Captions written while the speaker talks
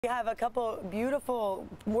We have a couple beautiful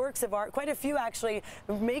works of art, quite a few actually,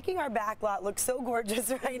 making our back lot look so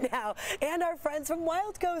gorgeous right now. And our friends from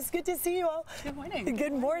WILDCOAST, good to see you all. Good morning.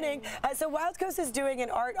 Good morning. So WILDCOAST is doing an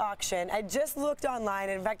art auction. I just looked online,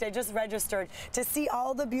 in fact I just registered to see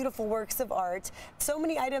all the beautiful works of art. So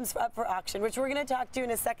many items up for auction, which we're going to talk to you in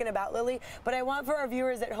a second about, Lily. But I want for our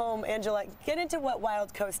viewers at home, Angela, get into what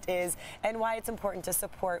WILDCOAST is and why it's important to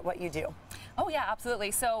support what you do. Oh yeah, absolutely.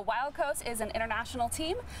 So WILDCOAST is an international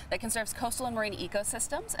team that conserves coastal and marine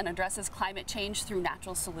ecosystems and addresses climate change through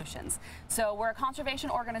natural solutions. So we're a conservation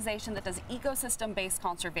organization that does ecosystem-based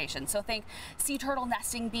conservation. So think sea turtle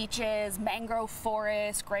nesting beaches, mangrove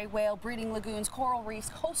forests, gray whale breeding lagoons, coral reefs,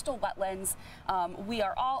 coastal wetlands. We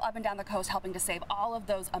are all up and down the coast helping to save all of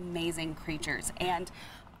those amazing creatures. And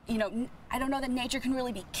you know, I don't know that nature can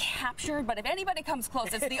really be captured, but if anybody comes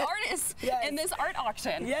close, it's the artists Yes. in this art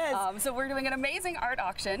auction. Yes. So we're doing an amazing art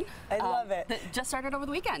auction. I love it. That just started over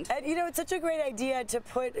the weekend. And you know, it's such a great idea to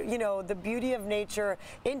put, you know, the beauty of nature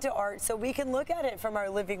into art so we can look at it from our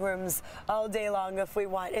living rooms all day long if we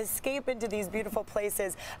want. Escape into these beautiful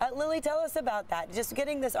places. Lily, tell us about that. Just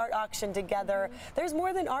getting this art auction together. There's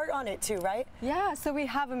more than art on it too, right? Yeah, so we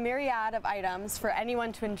have a myriad of items for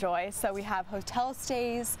anyone to enjoy. So we have hotel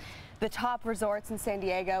stays, the top resorts in San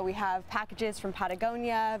Diego. We have packages from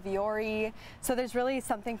Patagonia, Viore. So there's really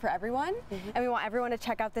something for everyone. And we want everyone to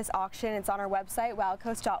check out this auction. It's on our website,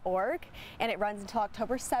 wildcoast.org, and it runs until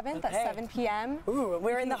October 7th at 7 p.m. Ooh,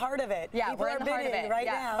 we're in the heart of it. Yeah, People we're in the heart of it right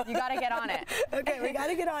yeah. now. You gotta get on it. Okay, we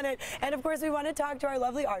gotta get on it. And of course, we want to talk to our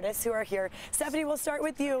lovely artists who are here. Stephanie, we'll start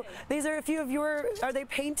with you. These are a few of your, are they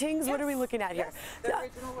paintings? Yes. What are we looking at here? The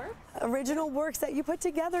original works. Original works that you put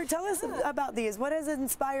together. Tell us about these. What has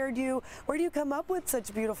inspired you? Where do you come up with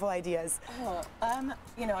such beautiful ideas?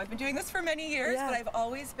 You know, I've been doing this for many years, but I've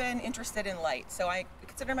always been interested in light. So I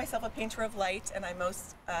consider myself a painter of light, and I'm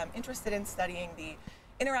most interested in studying the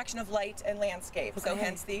interaction of light and landscape. So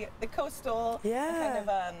hence the coastal kind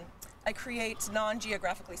of, I create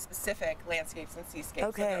non-geographically specific landscapes and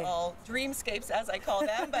seascapes. So they're all dreamscapes, as I call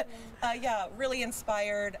them, but yeah, really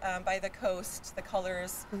inspired by the coast, the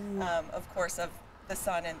colors, of course, of the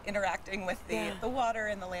sun and interacting with the water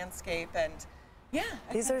and the landscape. And yeah,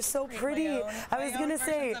 these are so pretty. I was going to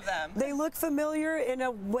say, they look familiar in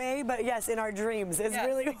a way, but yes, in our dreams. It's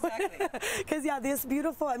really, because yeah, this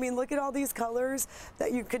beautiful, I mean, look at all these colors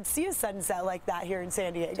that you could see a sunset like that here in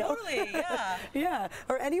San Diego. Totally, yeah. Yeah,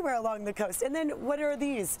 or anywhere along the coast. And then what are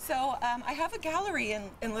these? So I have a gallery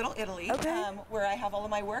in Little Italy where I have all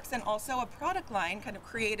of my works, and also a product line kind of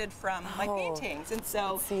created from my paintings. And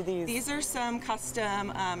so these are some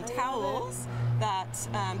custom towels that,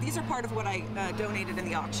 these are part of what I donated in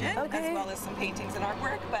the auction, as well as some paintings and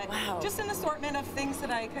artwork, but just an assortment of things that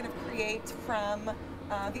I kind of create from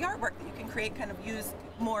the artwork that you can create, kind of use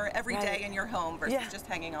more every day in your home versus just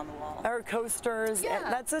hanging on the wall. Or coasters.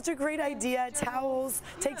 That's such a great idea. Towels,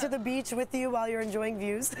 take to the beach with you while you're enjoying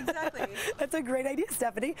views. Exactly. That's a great idea,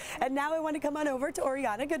 Stephanie. And now I want to come on over to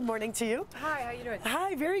Oriana. Good morning to you. Hi, how you doing?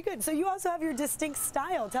 Hi, very good. So you also have your distinct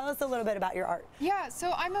style. Tell us a little bit about your art. Yeah,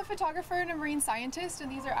 so I'm a photographer and a marine scientist,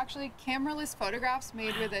 and these are actually cameraless photographs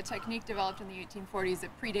made with a technique developed in the 1840s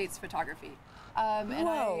that predates photography. And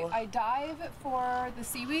I dive for the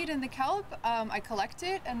seaweed and the kelp. I collect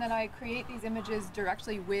it, and then I create these images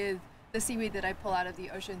directly with the seaweed that I pull out of the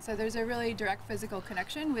ocean. So there's a really direct physical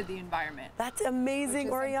connection with the environment. That's amazing,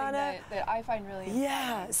 Oriana. That I find really inspiring.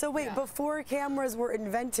 Yeah, so wait, before cameras were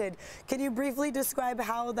invented, can you briefly describe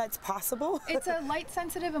how that's possible? It's a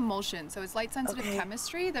light-sensitive emulsion, so it's light-sensitive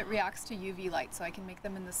chemistry that reacts to UV light, so I can make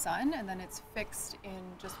them in the sun, and then it's fixed in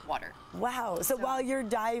just water. Wow, so while you're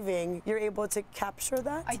diving, you're able to capture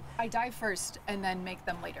that? I dive first and then make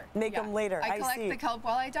them later. Make them later, I collect the kelp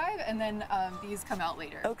while I dive, and then these come out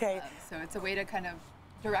later. Okay. So it's a way to kind of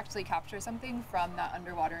directly capture something from that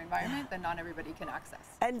underwater environment that not everybody can access.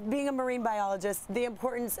 And being a marine biologist, the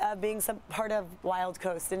importance of being some part of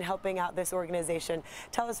WILDCOAST and helping out this organization.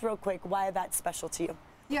 Tell us real quick why that's special to you.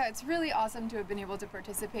 Yeah, it's really awesome to have been able to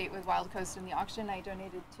participate with WILDCOAST in the auction. I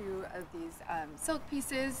donated 2 of these silk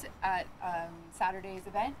pieces at Saturday's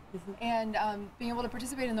event, and being able to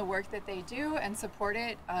participate in the work that they do and support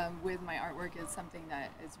it with my artwork is something that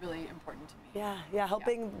is really important to me. Yeah,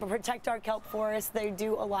 helping protect our kelp forests. They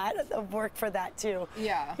do a lot of work for that too.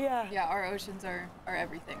 Yeah, our oceans are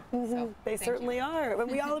everything. So, they certainly are. And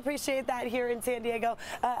we all appreciate that here in San Diego.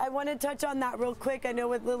 I want to touch on that real quick. I know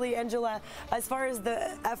with Lily, Angela, as far as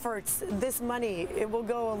the efforts, this money, it will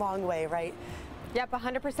go a long way, right? Yep,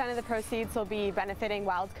 100% of the proceeds will be benefiting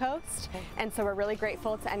WILDCOAST, and so we're really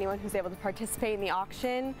grateful to anyone who's able to participate in the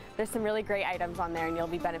auction. There's some really great items on there, and you'll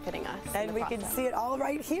be benefiting us. And we can see it all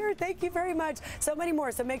right here. Thank you very much. So many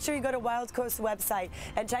more. So make sure you go to WILDCOAST website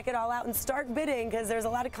and check it all out and start bidding, because there's a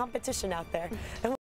lot of competition out there.